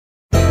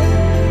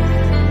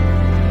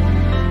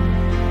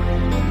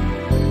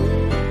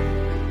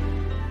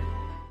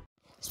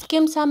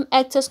Skeem Saam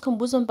actor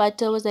Skhumbuzo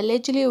Mbatha was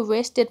allegedly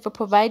arrested for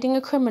providing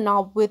a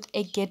criminal with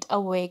a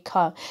getaway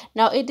car.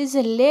 Now, it is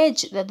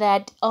alleged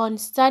that on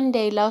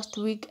Sunday last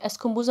week,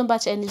 Skhumbuzo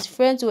Mbatha and his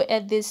friends were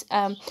at this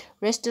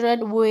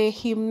restaurant where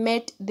he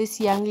met this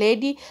young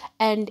lady,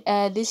 and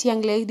this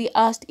young lady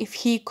asked if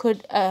he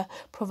could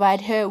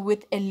provide her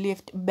with a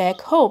lift back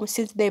home,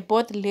 since they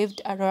both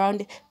lived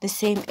around the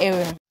same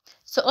area.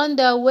 So on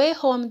their way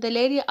home, the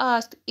lady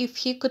asked if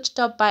he could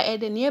stop by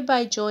at a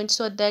nearby joint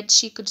so that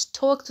she could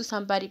talk to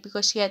somebody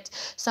because she had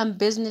some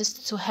business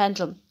to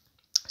handle.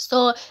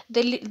 So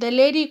the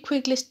lady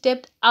quickly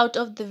stepped out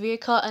of the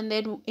vehicle and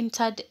then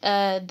entered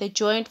the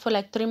joint for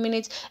like 3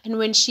 minutes. And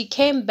when she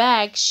came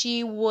back,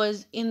 she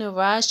was in a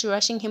rush,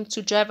 rushing him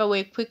to drive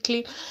away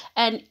quickly.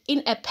 And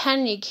in a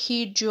panic,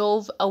 he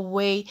drove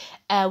away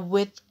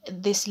with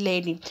this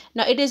lady.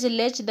 Now, it is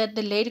alleged that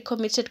the lady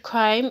committed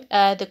crime.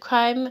 The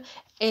crime,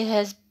 it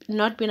has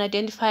not been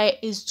identified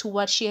as to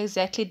what she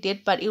exactly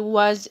did, but it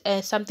was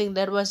something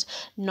that was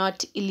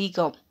not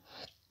illegal.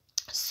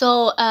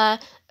 So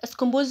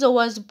Skhumbuzo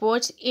was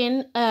brought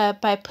in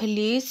by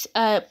police,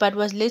 but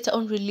was later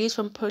on released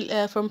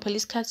from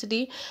police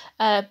custody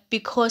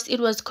because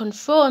it was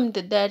confirmed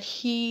that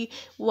he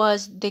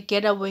was the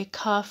getaway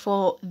car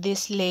for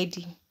this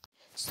lady.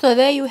 So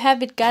there you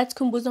have it, guys.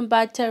 Skhumbuzo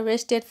Mbatha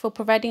arrested for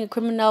providing a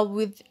criminal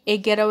with a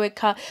getaway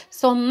car.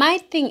 So my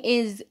thing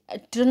is,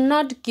 do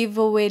not give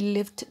away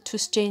lift to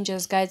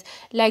strangers, guys.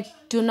 Like,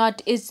 do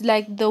not. It's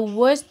like the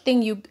worst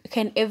thing you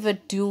can ever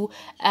do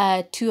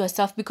to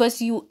yourself,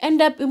 because you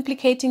end up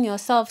implicating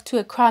yourself to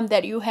a crime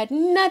that you had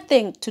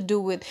nothing to do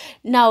with.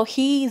 Now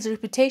his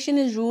reputation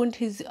is ruined.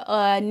 His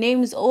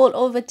name is all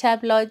over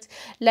tabloids.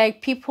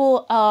 Like,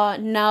 people are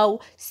now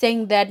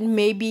saying that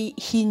maybe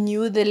he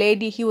knew the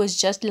lady, he was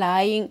just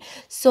lying.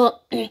 So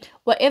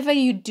whatever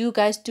you do,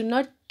 guys, do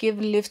not give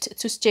lift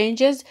to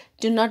strangers.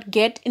 Do not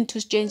get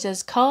into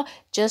strangers' car.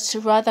 Just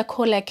rather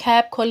call a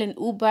cab, call an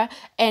Uber,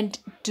 and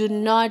do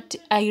not,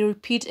 I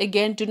repeat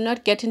again, do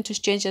not get into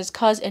strangers'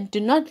 cars, and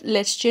do not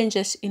let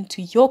strangers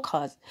into your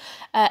cars.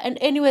 And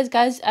anyways,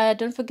 guys,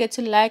 don't forget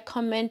to like,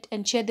 comment,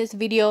 and share this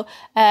video.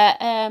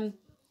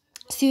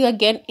 See you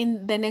again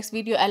in the next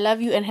video. I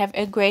love you and have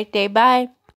a great day. Bye.